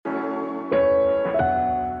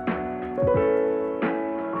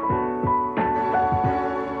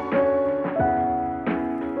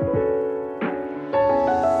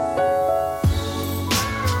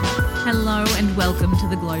welcome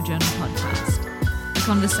to the Glow Journal podcast, a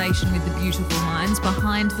conversation with the beautiful minds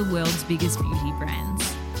behind the world's biggest beauty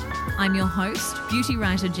brands. I'm your host, beauty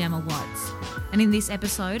writer Gemma Watts, and in this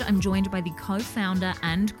episode I'm joined by the co-founder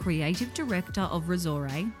and creative director of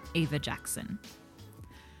Rosore, Eva Jackson.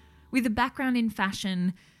 With a background in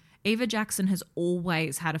fashion, Eva Jackson has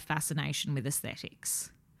always had a fascination with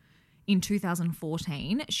aesthetics. In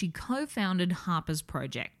 2014, she co-founded Harper's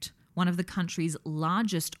Project, one of the country's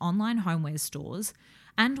largest online homeware stores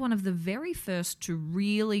and one of the very first to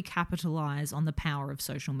really capitalise on the power of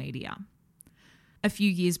social media. A few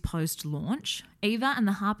years post-launch, Eva and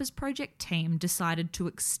the Harper's Project team decided to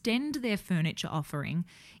extend their furniture offering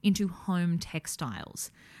into home textiles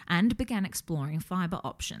and began exploring fibre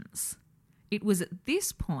options. It was at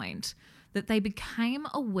this point that they became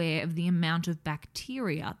aware of the amount of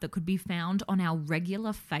bacteria that could be found on our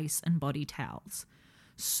regular face and body towels.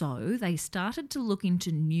 So they started to look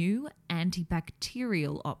into new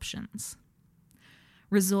antibacterial options.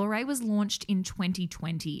 Rosore was launched in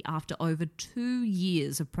 2020 after over 2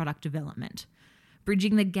 years of product development,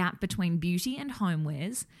 bridging the gap between beauty and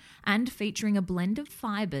homewares and featuring a blend of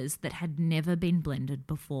fibres that had never been blended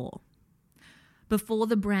before. Before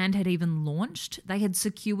the brand had even launched, they had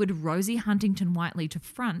secured Rosie Huntington-Whiteley to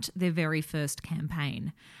front their very first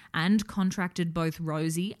campaign and contracted both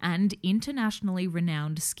Rosie and internationally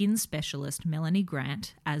renowned skin specialist Melanie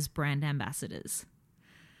Grant as brand ambassadors.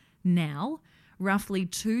 Now, roughly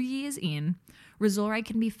 2 years in, Rosore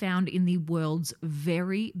can be found in the world's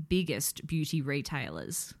very biggest beauty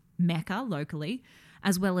retailers, Mecca locally,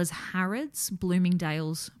 as well as Harrods,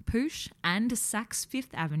 Bloomingdale's, Poosh and Saks Fifth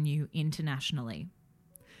Avenue internationally.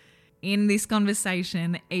 In this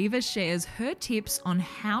conversation, Eva shares her tips on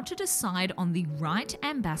how to decide on the right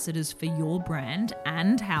ambassadors for your brand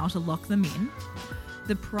and how to lock them in,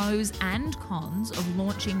 the pros and cons of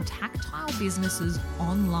launching tactile businesses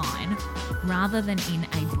online rather than in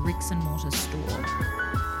a bricks and mortar store,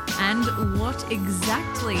 and what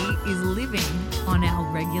exactly is living on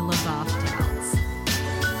our regular bath towels.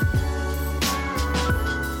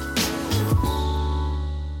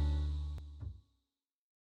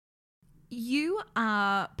 You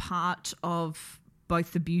are part of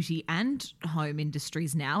both the beauty and home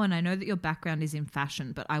industries now, and I know that your background is in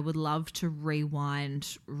fashion, but I would love to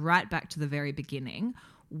rewind right back to the very beginning.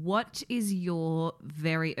 What is your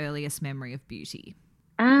very earliest memory of beauty?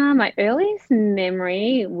 My earliest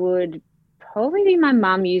memory would probably be my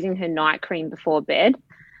mum using her night cream before bed.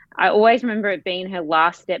 I always remember it being her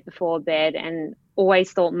last step before bed and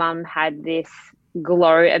always thought mum had this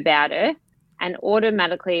glow about her. And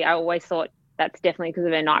automatically, I always thought that's definitely because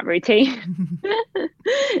of her night routine.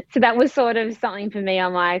 So that was sort of something for me.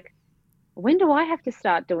 I'm like, when do I have to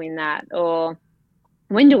start doing that? Or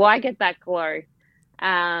when do I get that glow?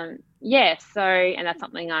 And that's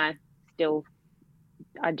something I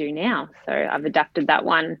do now. So I've adapted that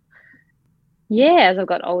one, as I've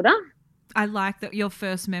got older. I like that your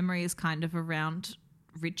first memory is kind of around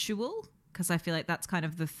ritual, because I feel like that's kind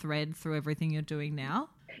of the thread through everything you're doing now.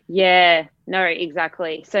 Yeah, no,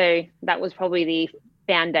 exactly. So that was probably the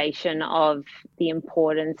foundation of the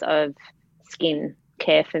importance of skin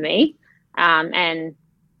care for me, and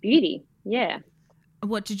beauty. Yeah.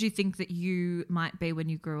 What did you think that you might be when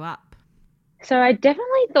you grew up? So I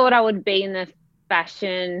definitely thought I would be in the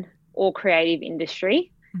fashion or creative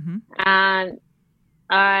industry. Mm-hmm.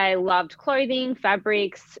 I loved clothing,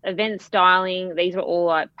 fabrics, event styling. These were all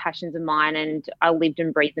like passions of mine, and I lived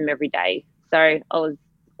and breathed them every day. So I was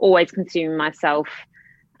always consuming myself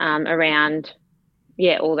around,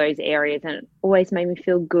 all those areas, and it always made me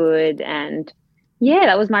feel good. And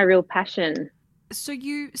that was my real passion. So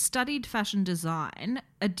you studied fashion design,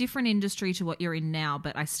 a different industry to what you're in now,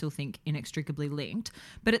 but I still think inextricably linked.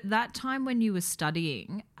 But at that time when you were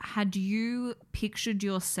studying, had you pictured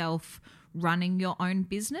yourself running your own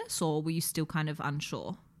business, or were you still kind of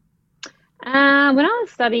unsure? When I was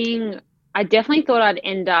studying, I definitely thought I'd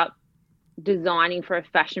end up designing for a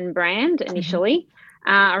fashion brand initially.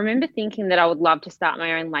 I remember thinking that I would love to start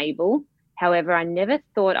my own label. However, I never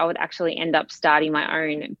thought I would actually end up starting my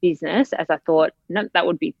own business, as I thought, no, that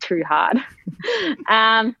would be too hard,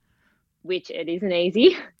 which it isn't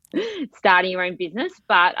easy, starting your own business.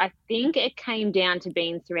 But I think it came down to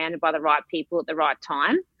being surrounded by the right people at the right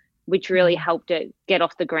time, which really helped it get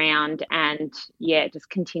off the ground, and just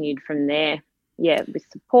continued from there. With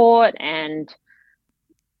support and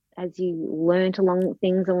as you learnt along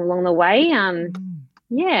the way.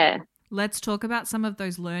 Let's talk about some of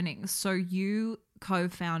those learnings. So you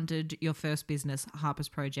co-founded your first business, Harper's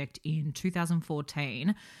Project, in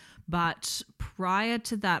 2014. But prior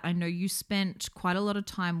to that, I know you spent quite a lot of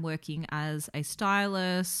time working as a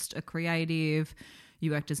stylist, a creative.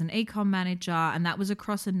 You worked as an e-com manager, and that was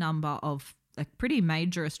across a number of like pretty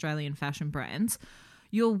major Australian fashion brands.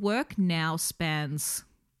 Your work now spans,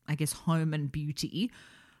 I guess, home and beauty.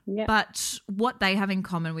 Yeah. But what they have in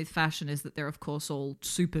common with fashion is that they're, of course, all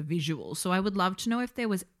super visual. So I would love to know if there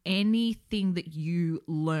was anything that you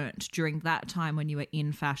learnt during that time when you were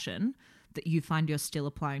in fashion that you find you're still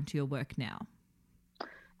applying to your work now.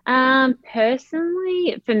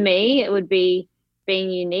 Personally, for me, it would be being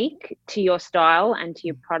unique to your style and to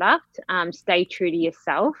your product. Stay true to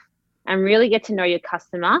yourself and really get to know your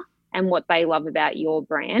customer and what they love about your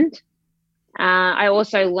brand. I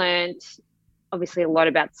also learned obviously a lot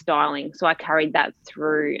about styling. So I carried that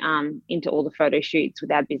through into all the photo shoots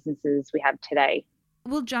with our businesses we have today.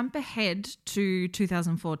 We'll jump ahead to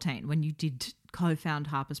 2014 when you did co-found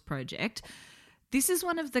Harper's Project. This is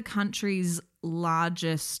one of the country's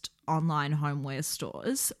largest online homeware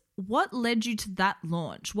stores. What led you to that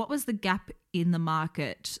launch? What was the gap in the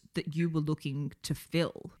market that you were looking to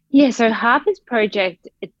fill? Yeah, so Harper's Project,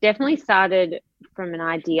 it definitely started from an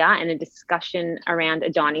idea and a discussion around a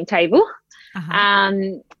dining table.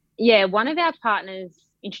 One of our partners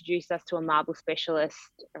introduced us to a marble specialist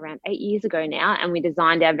around 8 years ago now, and we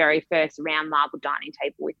designed our very first round marble dining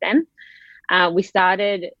table with them. We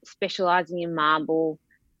started specialising in marble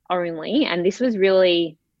only, and this was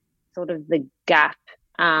really sort of the gap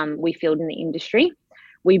we filled in the industry.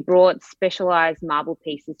 We brought specialised marble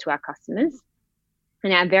pieces to our customers,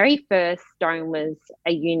 and our very first stone was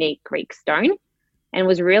a unique Greek stone and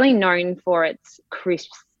was really known for its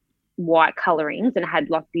crisp white colorings and had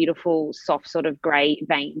like beautiful soft sort of grey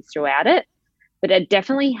veins throughout it. But it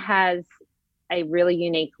definitely has a really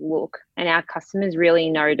unique look, and our customers really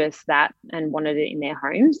noticed that and wanted it in their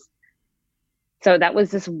homes. So that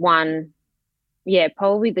was just one,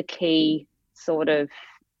 probably the key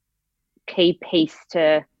piece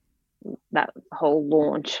to that whole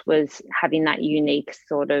launch was having that unique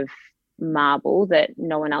sort of marble that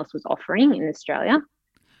no one else was offering in Australia.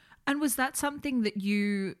 And was that something that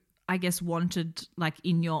you, I guess, wanted like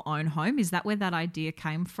in your own home? Is that where that idea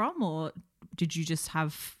came from, or did you just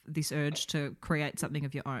have this urge to create something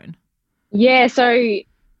of your own? Yeah, so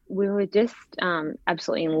we were just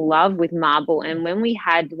absolutely in love with marble, and when we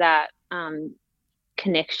had that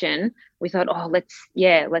connection, we thought,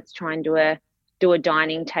 let's try and do a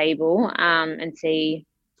dining table and see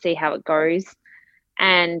how it goes.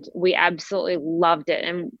 And we absolutely loved it.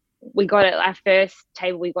 And we got it, our first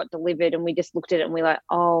table we got delivered, and we just looked at it and we were like,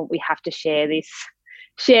 oh, we have to share this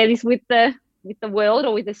with the world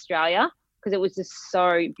or with Australia, because it was just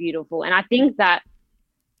so beautiful. And I think that,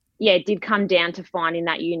 it did come down to finding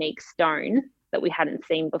that unique stone that we hadn't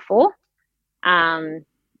seen before.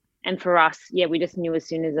 And for us, we just knew as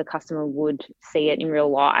soon as a customer would see it in real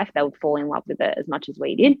life, they would fall in love with it as much as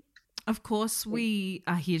we did. Of course, we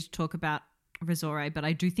are here to talk about Resore, but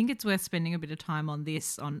I do think it's worth spending a bit of time on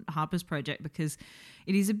Harper's Project, because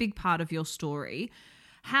it is a big part of your story.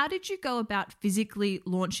 How did you go about physically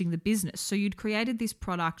launching the business? So you'd created this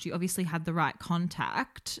product, you obviously had the right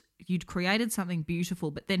contact, you'd created something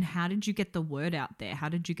beautiful, but then how did you get the word out there? How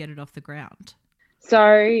did you get it off the ground?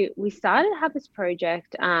 So we started Harper's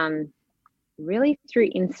Project really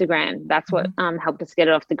through Instagram. That's what helped us get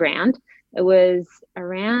it off the ground. It was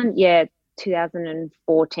around,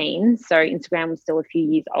 2014. So Instagram was still a few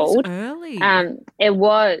years old. It's early. It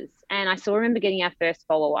was. And I still remember getting our first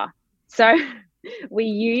follower. So we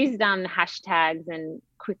used hashtags and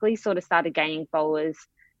quickly sort of started gaining followers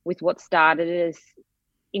with what started as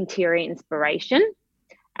interior inspiration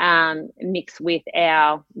mixed with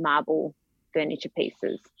our marble furniture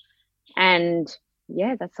pieces. And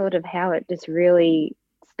that's sort of how it just really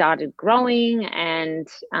started growing. And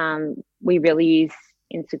we really use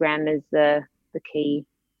Instagram as the key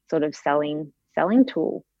sort of selling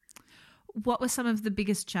tool. What were some of the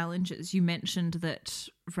biggest challenges? You mentioned that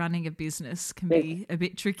running a business can be a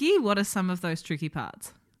bit tricky. What are some of those tricky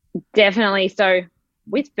parts? Definitely. So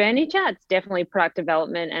with furniture, it's definitely product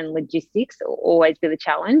development and logistics will always be the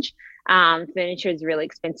challenge. Furniture is really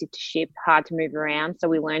expensive to ship, hard to move around. So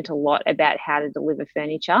we learned a lot about how to deliver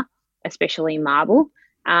furniture, especially marble,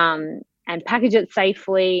 and package it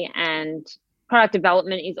safely. And product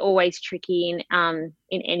development is always tricky in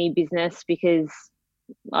any business, because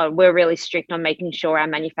we're really strict on making sure our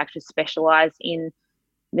manufacturers specialise in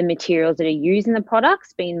the materials that are used in the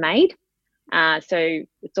products being made. So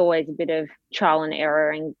it's always a bit of trial and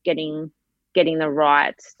error and getting the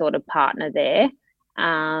right sort of partner there.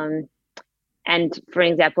 And for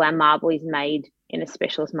example, our marble is made in a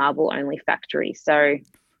specialist marble only factory. So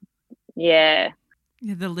Yeah,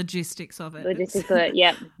 Yeah, the logistics of it. logistics of it.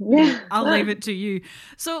 Yep. I'll leave it to you.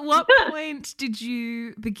 So at what point did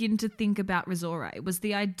you begin to think about Resore? Was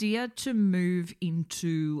the idea to move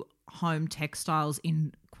into home textiles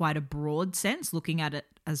in quite a broad sense, looking at it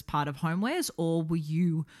as part of homewares, or were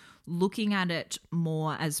you looking at it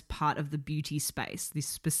more as part of the beauty space, this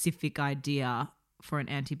specific idea for an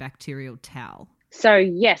antibacterial towel? So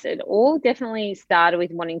yes, it all definitely started with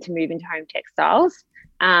wanting to move into home textiles.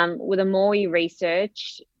 With the more we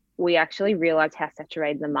researched, we actually realized how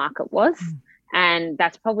saturated the market was. And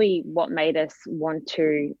that's probably what made us want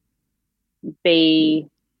to be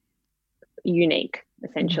unique,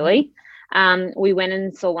 essentially. We went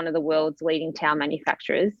and saw one of the world's leading towel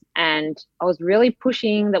manufacturers, and I was really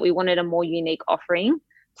pushing that we wanted a more unique offering.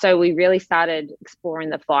 So we really started exploring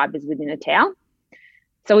the fibers within a towel.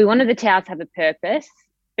 So we wanted the towels to have a purpose,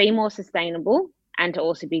 be more sustainable, and to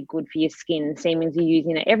also be good for your skin. So it means you're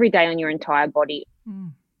using it every day on your entire body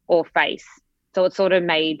or face. So it sort of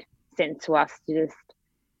made sense to us to just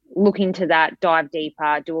look into that, dive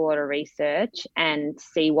deeper, do a lot of research, and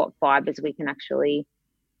see what fibers we can actually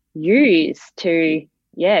use to,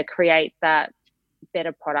 create that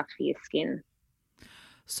better product for your skin.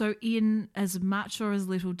 So in as much or as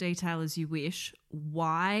little detail as you wish,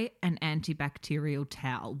 why an antibacterial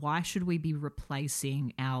towel? Why should we be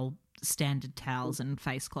replacing our standard towels and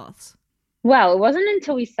face cloths? Well, it wasn't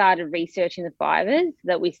until we started researching the fibers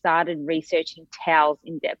that we started researching towels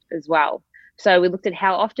in depth as well. So we looked at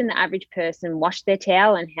how often the average person washed their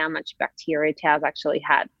towel and how much bacteria towels actually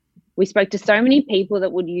had. We spoke to so many people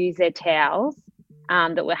that would use their towels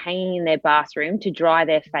that were hanging in their bathroom to dry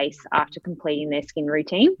their face after completing their skin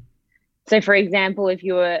routine. So, for example,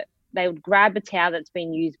 they would grab a towel that's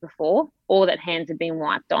been used before or that hands have been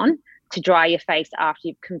wiped on to dry your face after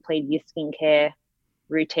you've completed your skincare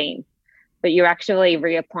routine. But you're actually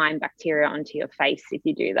reapplying bacteria onto your face if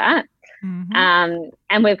you do that.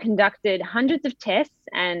 And we've conducted hundreds of tests,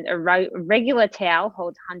 and a regular towel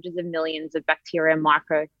holds hundreds of millions of bacteria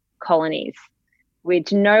microcolonies,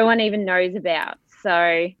 which no one even knows about.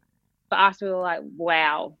 So for us, we were like,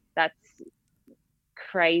 wow, that's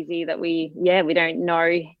crazy that we don't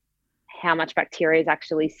know how much bacteria is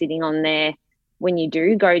actually sitting on there when you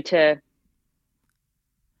do go to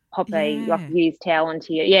pop a used towel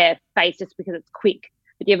onto your face just because it's quick.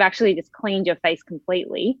 But you've actually just cleaned your face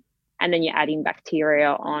completely, and then you're adding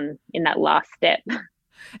bacteria on in that last step.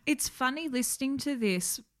 It's funny listening to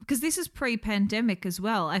this because this is pre-pandemic as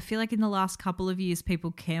well. I feel like in the last couple of years,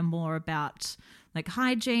 people care more about like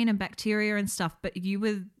hygiene and bacteria and stuff, but you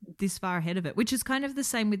were this far ahead of it, which is kind of the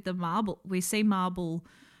same with the marble. We see marble,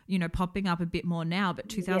 popping up a bit more now, but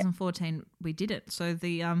 2014 we didn't. So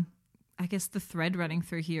the I guess the thread running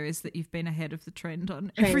through here is that you've been ahead of the trend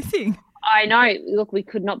on everything. I know. Look, we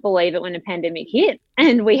could not believe it when the pandemic hit,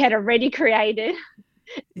 and we had already created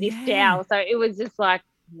this towel. So it was just like,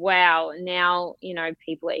 wow, now,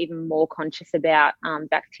 people are even more conscious about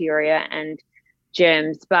bacteria and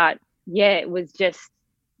germs. But it was just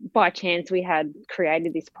by chance we had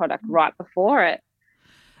created this product right before it.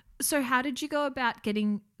 So how did you go about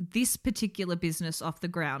getting this particular business off the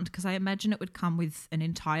ground? Because I imagine it would come with an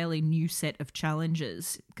entirely new set of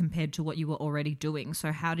challenges compared to what you were already doing.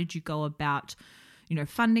 So how did you go about,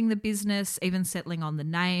 funding the business, even settling on the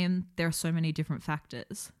name? There are so many different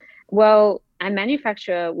factors. Well, a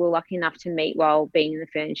manufacturer we're lucky enough to meet while being in the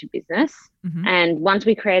furniture business. And once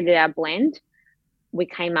we created our blend, we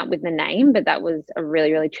came up with the name, but that was a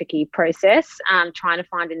really, really tricky process. Trying to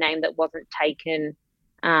find a name that wasn't taken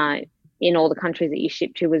in all the countries that you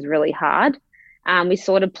ship to was really hard. We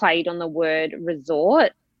sort of played on the word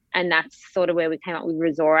resort, and that's sort of where we came up with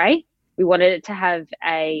Resore. We wanted it to have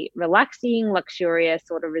a relaxing, luxurious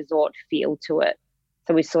sort of resort feel to it.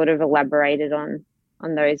 So we sort of elaborated on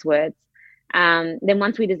those words. Then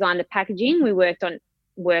once we designed the packaging, we worked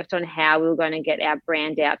on how we were going to get our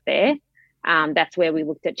brand out there. That's where we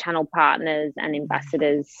looked at channel partners and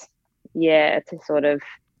ambassadors, to sort of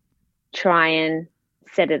try and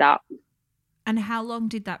set it up. And how long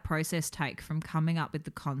did that process take from coming up with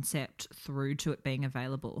the concept through to it being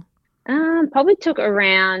available? Probably took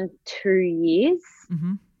around 2 years,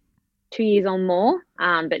 2 years or more.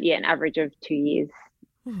 But an average of 2 years.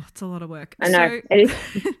 Oh, it's a lot of work. I know, it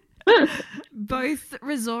is. Both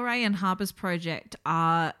Resore and Harper's Project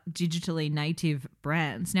are digitally native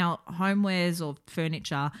brands. Now, homewares or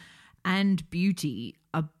furniture and beauty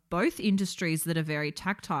are both industries that are very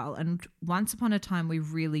tactile, and once upon a time we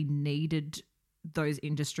really needed those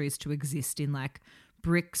industries to exist in like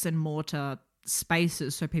bricks and mortar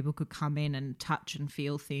spaces so people could come in and touch and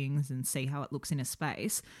feel things and see how it looks in a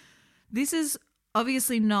space. This is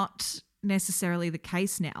obviously not necessarily the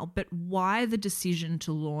case now, but why the decision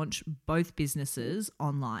to launch both businesses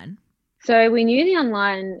online? So we knew the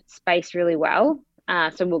online space really well.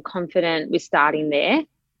 So we're confident with starting there.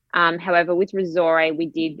 However, with Resore, we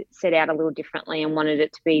did set out a little differently and wanted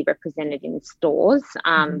it to be represented in stores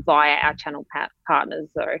via our channel partners,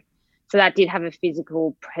 though. So that did have a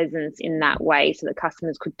physical presence in that way, so that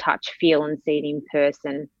customers could touch, feel, and see it in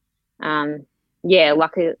person.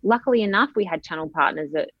 Luckily enough, we had channel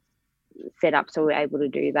partners that set up, so we were able to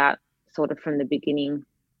do that sort of from the beginning.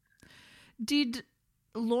 Did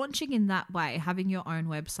launching in that way, having your own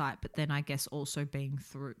website, but then I guess also being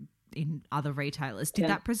through in other retailers, did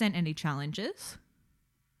that present any challenges?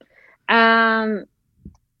 For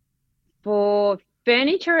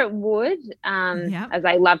furniture, it would, as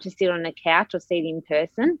I love to sit on a couch or see it in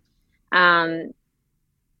person.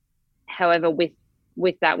 However,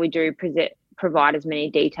 with that, we do provide as many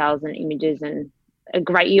details and images and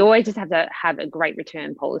you always just have to have a great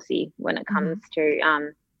return policy when it comes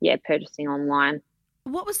to purchasing online.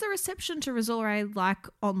 What was the reception to Resore like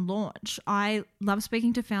on launch? I love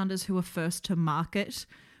speaking to founders who are first to market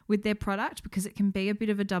with their product, because it can be a bit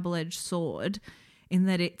of a double-edged sword in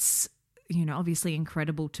that it's, obviously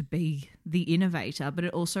incredible to be the innovator, but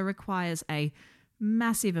it also requires a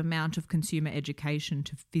massive amount of consumer education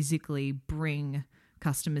to physically bring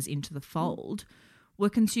customers into the fold. Were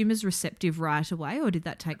consumers receptive right away, or did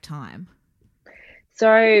that take time?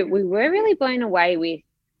 So we were really blown away with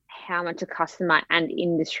how much a customer and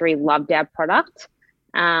industry loved our product.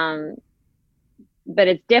 But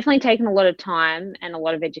it's definitely taken a lot of time and a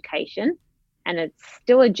lot of education. And it's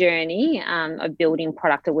still a journey of building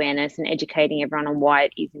product awareness and educating everyone on why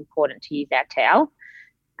it is important to use our towel.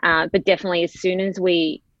 But definitely as soon as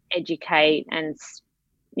we educate and,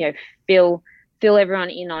 fill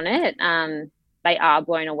everyone in on it, they are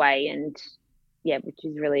blown away, and which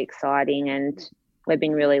is really exciting. And we've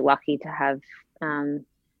been really lucky to have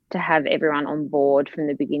everyone on board from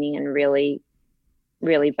the beginning and really,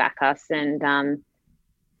 really back us and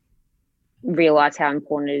realize how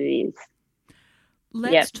important it is.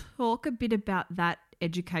 Let's talk a bit about that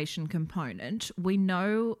education component. We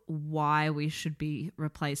know why we should be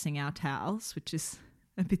replacing our towels, which is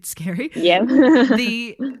a bit scary. Yeah.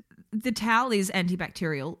 The towel is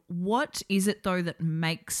antibacterial. What is it, though, that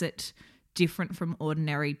makes it different from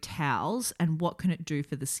ordinary towels, and what can it do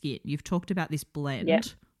for the skin? You've talked about this blend. Yep.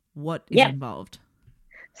 What is involved?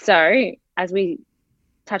 So, as we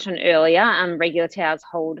touched on earlier, regular towels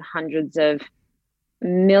hold hundreds of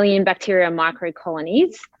million bacteria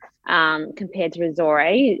microcolonies compared to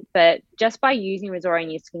Resore. But just by using Resore in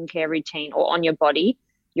your skincare routine or on your body,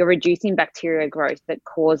 you're reducing bacteria growth that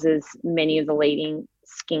causes many of the leading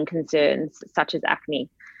skin concerns, such as acne.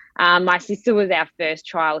 My sister was our first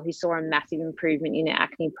trial who saw a massive improvement in her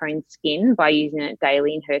acne-prone skin by using it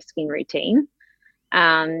daily in her skin routine.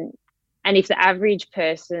 And if the average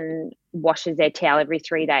person washes their towel every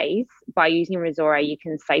 3 days, by using Resore, you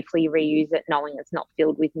can safely reuse it knowing it's not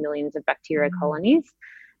filled with millions of bacteria colonies.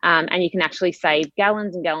 And you can actually save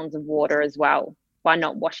gallons and gallons of water as well by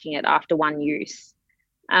not washing it after one use.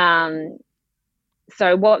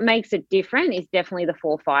 So what makes it different is definitely the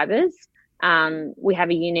 4 fibers. We have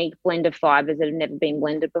a unique blend of fibers that have never been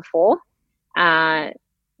blended before. Not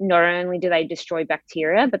only do they destroy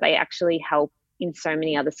bacteria, but they actually help in so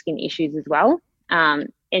many other skin issues as well.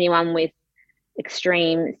 Anyone with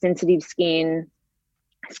extreme sensitive skin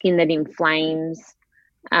that inflames,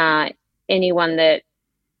 anyone that,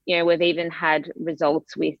 we've even had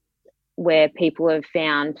results with where people have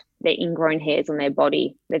found their ingrown hairs on their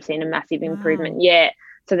body. They've seen a massive improvement. Wow. Yeah.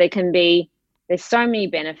 So there's so many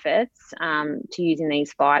benefits to using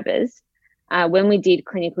these fibers. When we did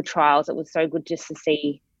clinical trials, it was so good just to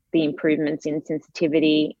see the improvements in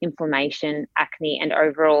sensitivity, inflammation, acne, and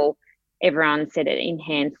overall, everyone said it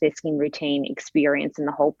enhanced their skin routine experience in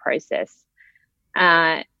the whole process.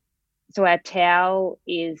 So our towel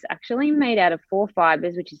is actually made out of 4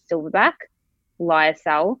 fibers, which is silverback,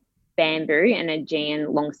 lyocell, bamboo, and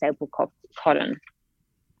Aegean long staple cotton.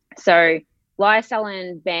 So lyocell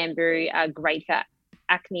and bamboo are great for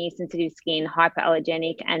acne, sensitive skin,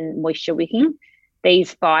 hyperallergenic, and moisture wicking.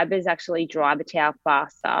 These fibers actually dry the towel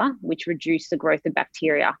faster, which reduce the growth of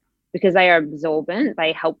bacteria. Because they are absorbent,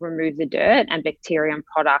 they help remove the dirt and bacteria and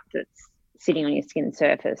product that's sitting on your skin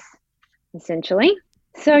surface, essentially.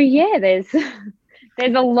 So yeah, there's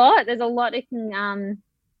a lot it can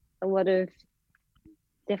a lot of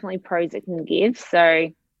definitely pros it can give.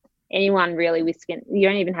 So anyone really with skin, you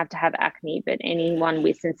don't even have to have acne, but anyone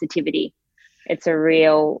with sensitivity, it's a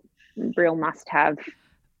real must have.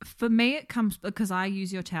 For me, it comes because I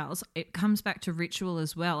use your towels. It comes back to ritual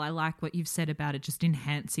as well. I like what you've said about it, just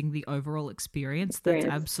enhancing the overall experience. That's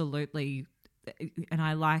absolutely, and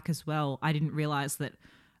I like as well. I didn't realize that.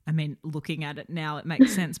 I mean, looking at it now, it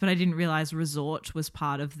makes sense, but I didn't realize resort was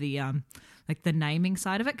part of the like the naming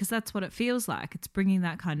side of it, because that's what it feels like. It's bringing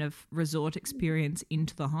that kind of resort experience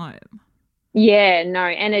into the home. Yeah, no,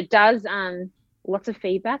 and it does. Lots of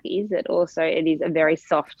feedback is it also. It is a very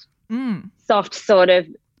soft, soft sort of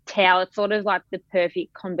towel. It's sort of like the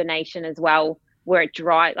perfect combination as well, where it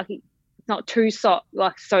dry, like it's not too soft,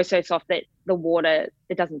 like so soft that the water,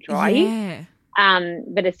 it doesn't dry you.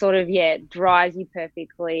 But it sort of, dries you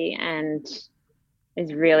perfectly and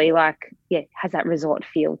is really like, has that resort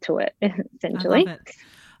feel to it, essentially. I love it.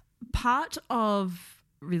 Part of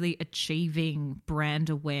really achieving brand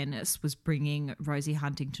awareness was bringing Rosie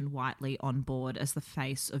Huntington-Whiteley on board as the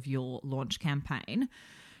face of your launch campaign.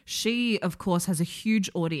 She, of course, has a huge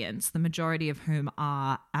audience, the majority of whom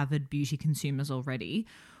are avid beauty consumers already.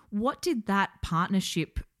 What did that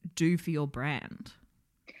partnership do for your brand?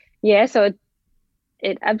 Yeah, so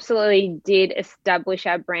it absolutely did establish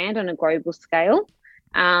our brand on a global scale.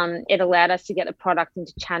 It allowed us to get the product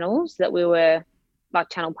into channels that we were, like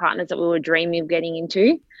channel partners that we were dreaming of getting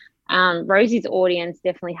into. Rosie's audience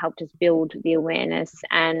definitely helped us build the awareness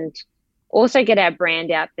and also get our brand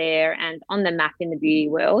out there and on the map in the beauty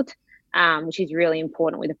world, which is really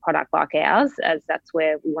important with a product like ours, as that's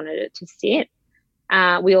where we wanted it to sit.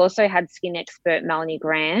 We also had skin expert Melanie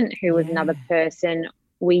Grant, who was another person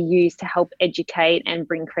we used to help educate and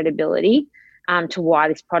bring credibility to why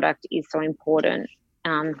this product is so important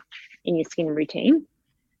in your skin routine.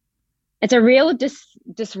 It's a real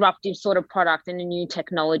disruptive sort of product and a new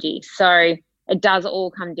technology. So it does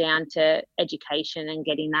all come down to education and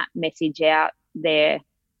getting that message out there,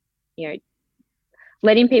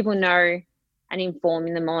 letting people know and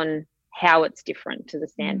informing them on how it's different to the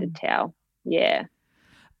standard towel. Yeah.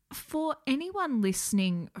 For anyone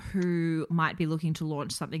listening who might be looking to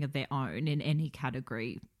launch something of their own in any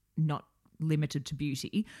category, not limited to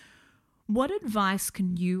beauty, what advice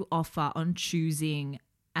can you offer on choosing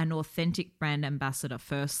an authentic brand ambassador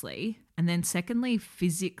firstly, and then secondly,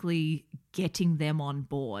 physically getting them on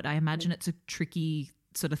board? I imagine it's a tricky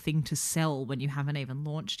sort of thing to sell when you haven't even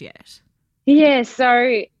launched yet. Yeah,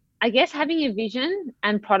 so I guess having a vision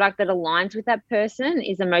and product that aligns with that person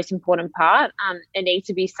is the most important part. It needs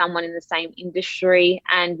to be someone in the same industry,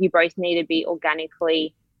 and you both need to be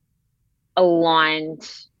organically aligned,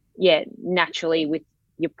 naturally with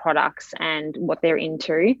your products and what they're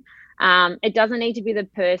into. It doesn't need to be the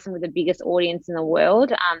person with the biggest audience in the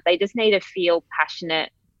world. They just need to feel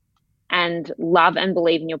passionate and love and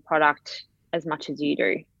believe in your product as much as you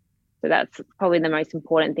do. So that's probably the most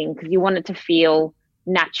important thing, because you want it to feel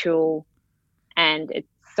natural, and it's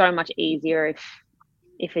so much easier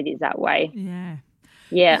if it is that way.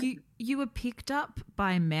 You were picked up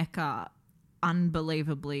by Mecca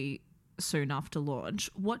unbelievably soon after launch.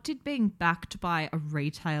 What did being backed by a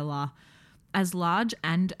retailer as large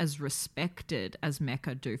and as respected as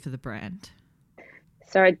Mecca do for the brand?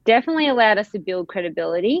 So it definitely allowed us to build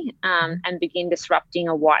credibility and begin disrupting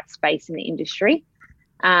a white space in the industry.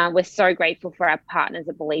 We're so grateful for our partners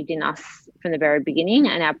that believed in us from the very beginning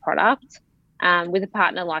and our product. With a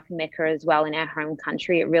partner like Mecca as well in our home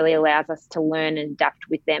country, it really allows us to learn and adapt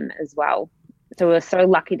with them as well. So we're so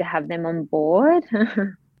lucky to have them on board.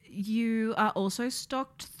 You are also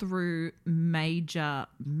stocked through major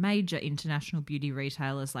international beauty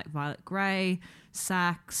retailers like Violet Grey,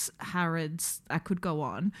 Saks, Harrods. I could go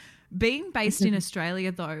on. Being based in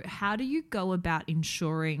Australia, though, how do you go about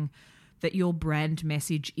ensuring that your brand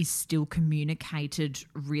message is still communicated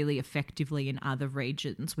really effectively in other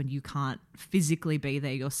regions when you can't physically be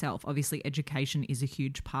there yourself? Obviously, education is a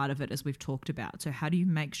huge part of it, as we've talked about. So how do you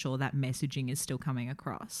make sure that messaging is still coming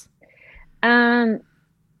across?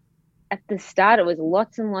 At the start, it was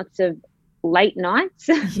lots and lots of late nights,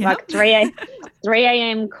 like 3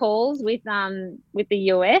 a.m. calls with the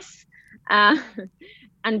US,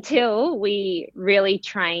 until we really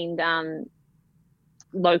trained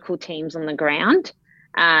local teams on the ground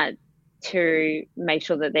to make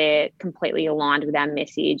sure that they're completely aligned with our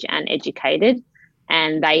message and educated,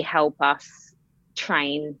 and they help us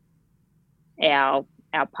train our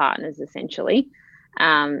partners essentially.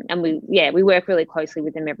 And we work really closely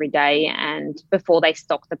with them every day, and before they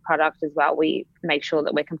stock the product as well, we make sure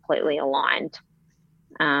that we're completely aligned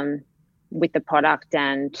with the product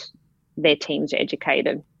and their teams are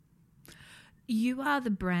educated. You are the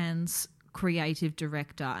brand's creative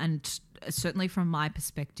director, and certainly from my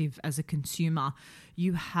perspective as a consumer,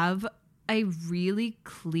 you have a really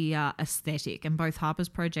clear aesthetic, and both Harper's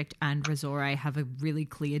Project and Resore have a really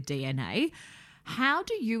clear DNA. How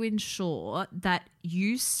do you ensure that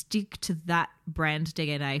you stick to that brand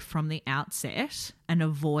DNA from the outset and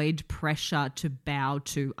avoid pressure to bow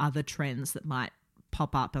to other trends that might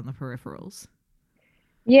pop up on the peripherals?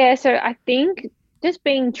 Yeah, so I think just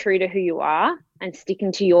being true to who you are and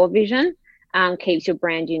sticking to your vision keeps your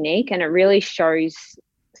brand unique, and it really shows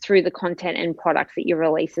through the content and products that you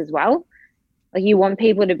release as well. Like, you want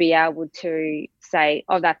people to be able to say,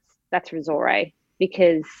 oh, that's Resore,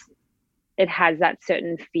 because it has that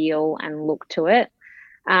certain feel and look to it.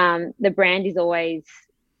 The brand is always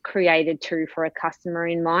created for a customer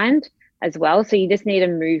in mind as well. So you just need to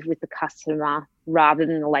move with the customer rather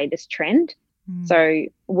than the latest trend. So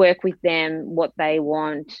work with them, what they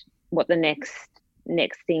want, what the next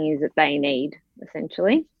thing is that they need,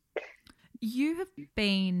 essentially. You have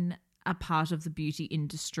been a part of the beauty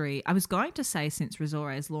industry, I was going to say since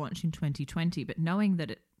Resore's launch in 2020, but knowing that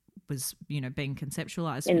it was, being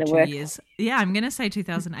conceptualized for 2 years. Yeah, I'm going to say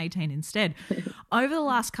 2018 instead. Over the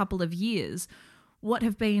last couple of years, what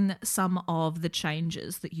have been some of the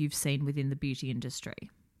changes that you've seen within the beauty industry?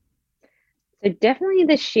 So definitely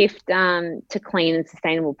the shift to clean and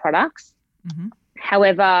sustainable products. Mm-hmm.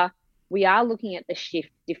 However, we are looking at the shift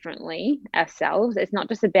differently ourselves. It's not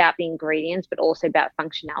just about the ingredients, but also about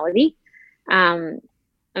functionality.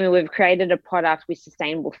 We've created a product with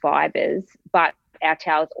sustainable fibers, but our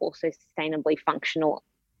towel is also sustainably functional,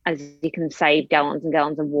 as you can save gallons and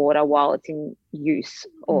gallons of water while it's in use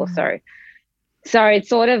also. Mm. So it's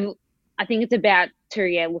sort of, I think it's about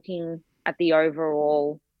looking at the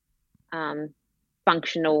overall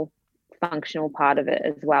functional part of it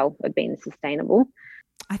as well, of being sustainable.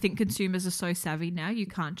 I think consumers are so savvy now, you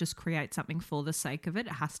can't just create something for the sake of it.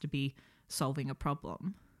 It has to be solving a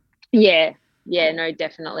problem. Yeah, no,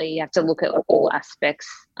 definitely. You have to look at all aspects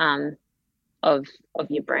of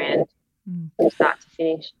your brand from start to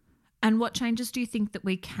finish. And what changes do you think that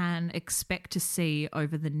we can expect to see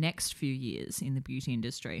over the next few years in the beauty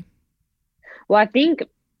industry? Well, I think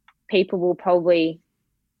people will probably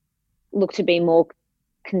look to be more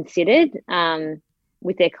considered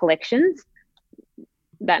with their collections.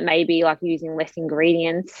 That may be like using less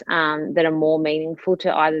ingredients that are more meaningful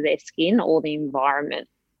to either their skin or the environment.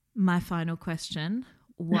 My final question,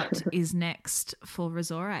 what is next for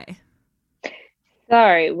Resore?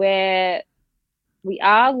 So we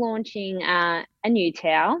are launching a new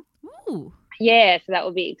towel. Ooh. Yeah, so that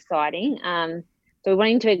will be exciting. So we're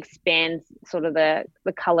wanting to expand sort of the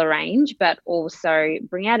colour range, but also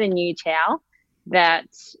bring out a new towel that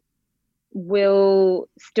will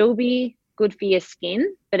still be good for your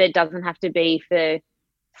skin, but it doesn't have to be for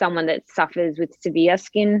someone that suffers with severe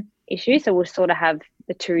skin issues. So we'll sort of have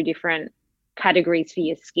the two different categories for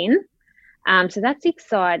your skin. So that's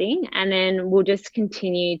exciting. And then we'll just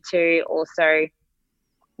continue to also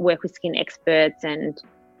work with skin experts and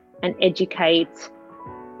educate,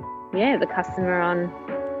 the customer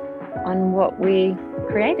on what we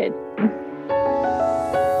created.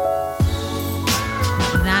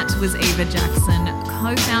 That was Eva Jackson,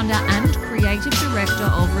 co-founder and creative director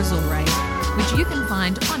of Resore, which you can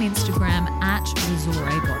find on Instagram at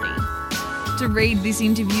ResoreBody. To read this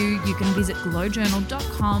interview, you can visit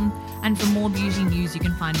glowjournal.com, and for more beauty news, you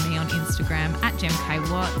can find me on Instagram at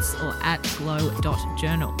gemkwatts or at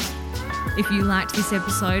glow.journal. If you liked this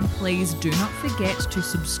episode, please do not forget to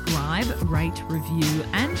subscribe, rate, review,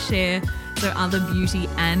 and share so other beauty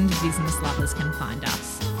and business lovers can find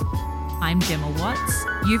us. I'm Gemma Watts.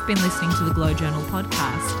 You've been listening to the Glow Journal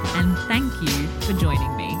podcast, and thank you for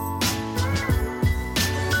joining me.